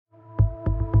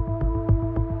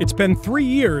It's been 3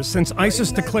 years since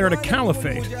ISIS declared a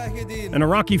caliphate, and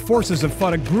Iraqi forces have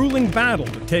fought a grueling battle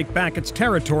to take back its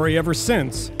territory ever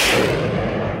since.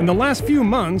 In the last few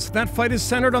months, that fight is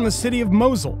centered on the city of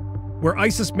Mosul, where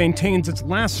ISIS maintains its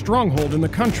last stronghold in the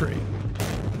country.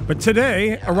 But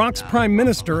today, Iraq's prime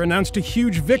minister announced a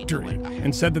huge victory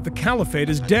and said that the caliphate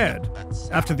is dead,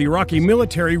 after the Iraqi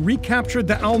military recaptured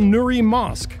the al-Nuri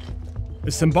Mosque, a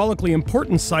symbolically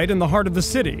important site in the heart of the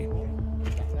city.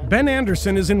 Ben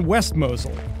Anderson is in West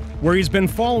Mosul, where he's been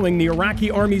following the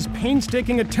Iraqi Army's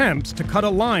painstaking attempts to cut a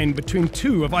line between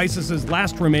two of ISIS's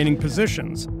last remaining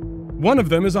positions. One of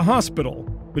them is a hospital,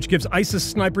 which gives ISIS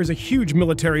snipers a huge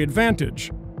military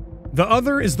advantage. The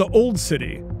other is the Old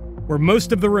City, where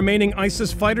most of the remaining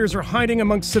ISIS fighters are hiding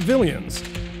amongst civilians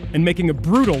and making a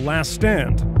brutal last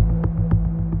stand.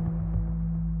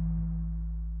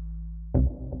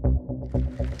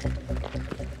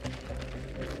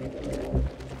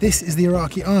 This is the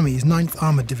Iraqi Army's 9th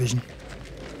Armoured Division.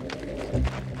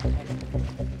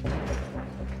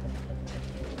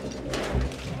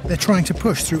 They're trying to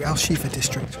push through al-Shifa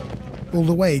district, all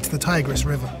the way to the Tigris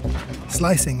River,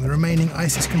 slicing the remaining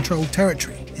ISIS-controlled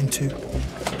territory in two.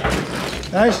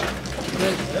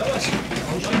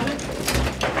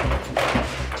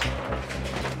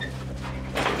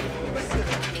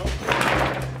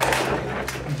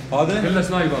 هذا كله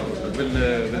سنايبر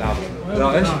بالعبره.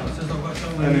 لا ايش؟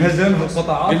 انهزم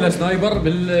بالقطعات. كله سنايبر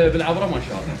بالعبره ما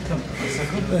شاء الله.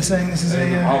 They're saying this is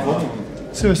a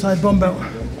suicide bomb belt.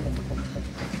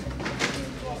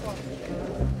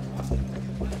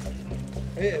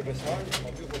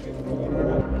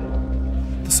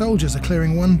 The soldiers are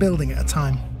clearing one building at a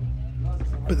time,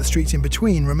 but the streets in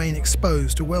between remain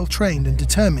exposed to well-trained and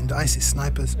determined ISIS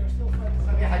snipers.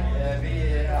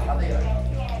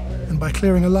 And by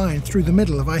clearing a line through the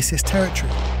middle of ISIS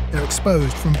territory, they're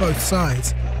exposed from both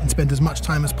sides and spend as much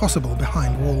time as possible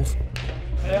behind walls.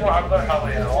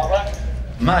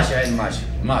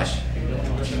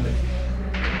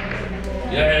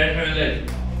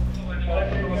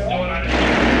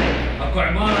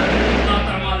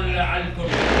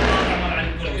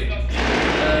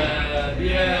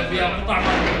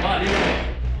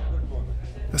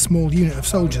 A small unit of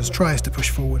soldiers tries to push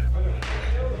forward,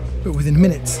 but within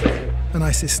minutes, an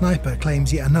ISIS sniper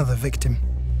claims yet another victim.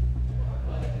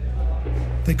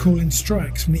 They call in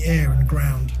strikes from the air and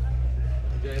ground,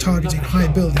 targeting high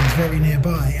buildings very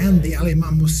nearby and the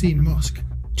al-Nuri Mosque,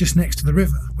 just next to the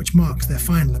river, which marks their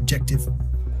final objective.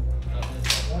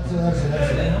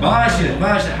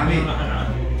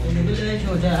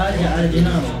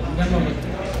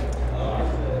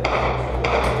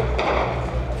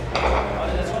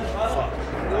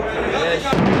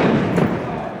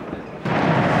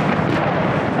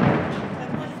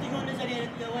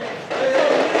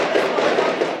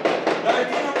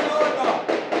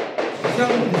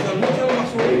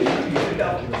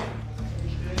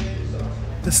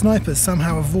 The snipers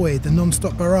somehow avoid the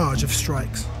non-stop barrage of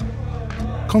strikes,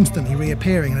 constantly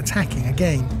reappearing and attacking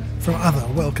again from other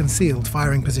well-concealed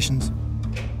firing positions.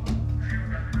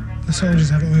 The soldiers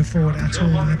haven't moved forward at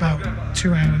all in about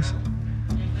 2 hours.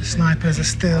 The snipers are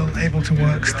still able to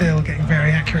work, still getting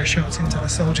very accurate shots into the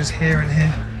soldiers here and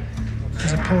here.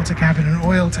 There's a porter cabin and an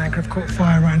oil tanker have caught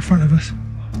fire right in front of us.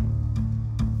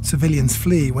 Civilians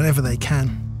flee whenever they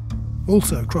can,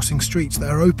 also crossing streets that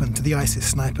are open to the ISIS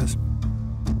snipers.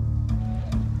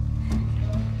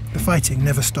 The fighting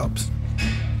never stops.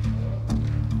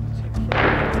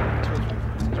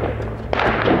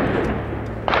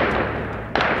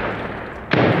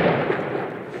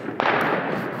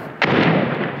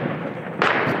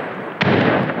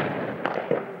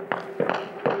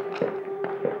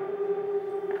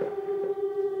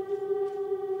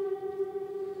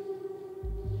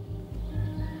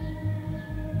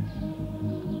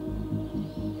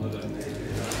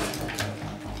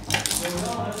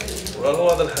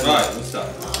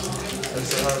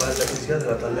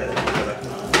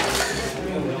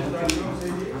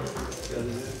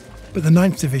 But the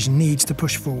 9th Division needs to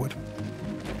push forward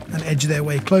and edge their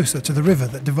way closer to the river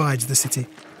that divides the city.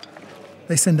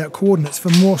 They send out coordinates for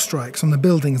more strikes on the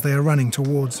buildings they are running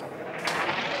towards.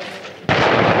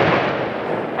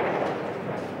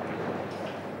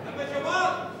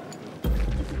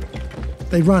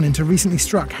 They run into recently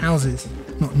struck houses,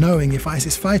 not knowing if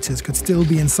ISIS fighters could still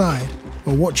be inside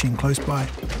or watching close by.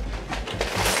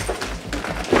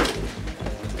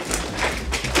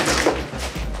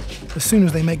 As soon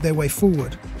as they make their way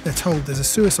forward, they're told there's a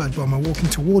suicide bomber walking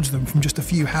towards them from just a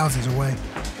few houses away.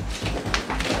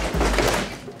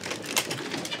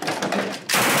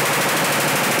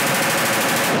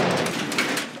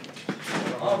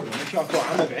 شافوا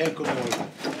عنا بعينكم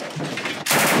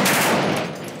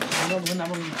يمكن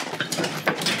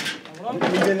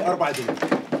 4 دقائق.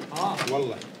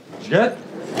 والله. جد؟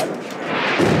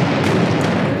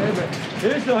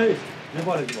 ايش له هيك؟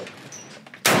 جبال.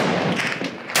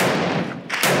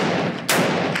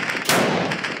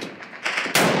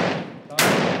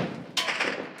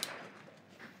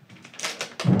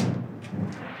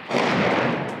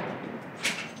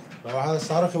 هذا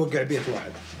الصاروخ يوقع بيت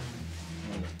واحد.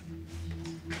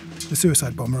 The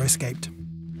suicide bomber escaped.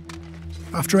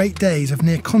 After 8 days of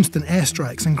near constant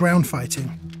airstrikes and ground fighting,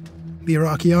 the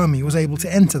Iraqi army was able to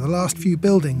enter the last few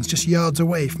buildings just yards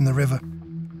away from the river.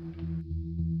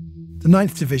 The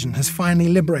 9th Division has finally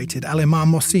liberated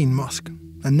al-Nuri Mosque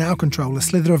and now control a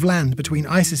slither of land between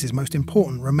ISIS's most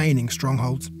important remaining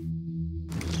strongholds.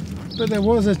 But there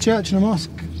was a church and a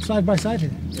mosque side by side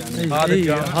here.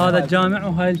 هذا الجامع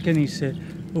وهاي الكنيسة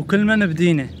وكل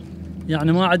بدينه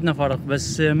يعني ما عندنا فرق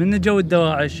بس من جو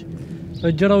الدواعش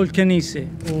فجروا الكنيسة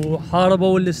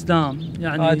وحاربوا الإسلام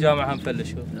يعني جامع هم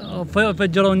فلشوا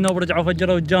فجروا النوب رجعوا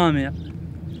فجروا الجامع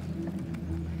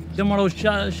دمروا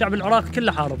الشعب العراقي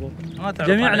كله حاربوا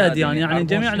جميع الأديان يعني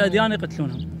جميع الأديان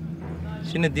يقتلونهم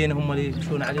شنو الدين هم اللي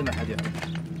يمشون عليه ما حد يعرف.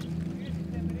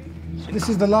 This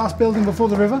is the last building before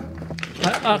the river?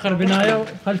 آخر بناية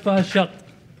خلفها الشق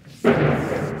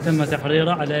تم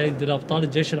تحريره على يد الأبطال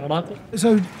الجيش العراقي.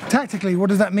 So tactically what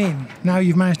does that mean now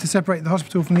you've managed to separate the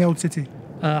hospital from the old city?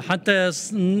 حتى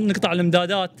نقطع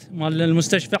الامدادات مال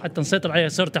المستشفى حتى نسيطر عليها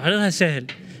يصير تحريرها سهل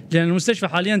لأن المستشفى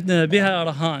حاليا بها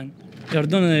رهان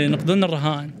يردون ينقذون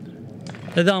الرهان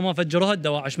إذا ما فجروها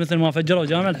الدواعش مثل ما فجروا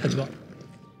جامع الحجبة.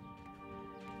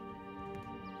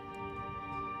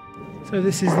 So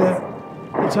this is the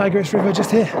Tigris River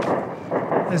just here.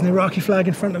 There's an Iraqi flag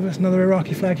in front of us, another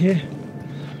Iraqi flag here.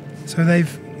 So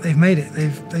they've made it.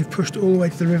 They've pushed all the way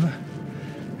to the river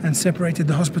and separated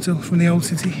the hospital from the old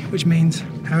city, which means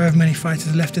however many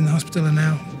fighters left in the hospital are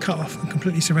now cut off and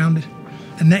completely surrounded.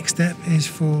 The next step is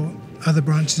for other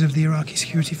branches of the Iraqi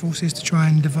security forces to try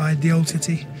and divide the old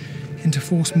city into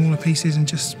 4 smaller pieces and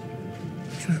just,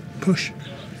 push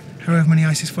however many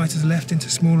ISIS fighters are left into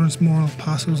smaller and smaller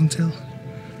parcels until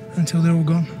they're all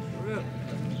gone.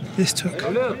 This took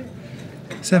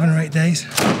 7 or 8 days,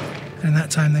 and in that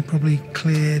time they probably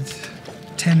cleared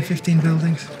 10, 15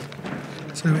 buildings.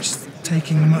 So it's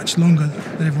taking much longer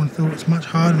than everyone thought, it's much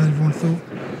harder than everyone thought,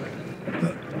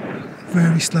 but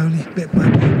very slowly, bit by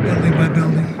bit, building by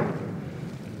building,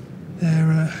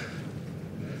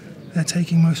 they're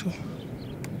taking Mosul.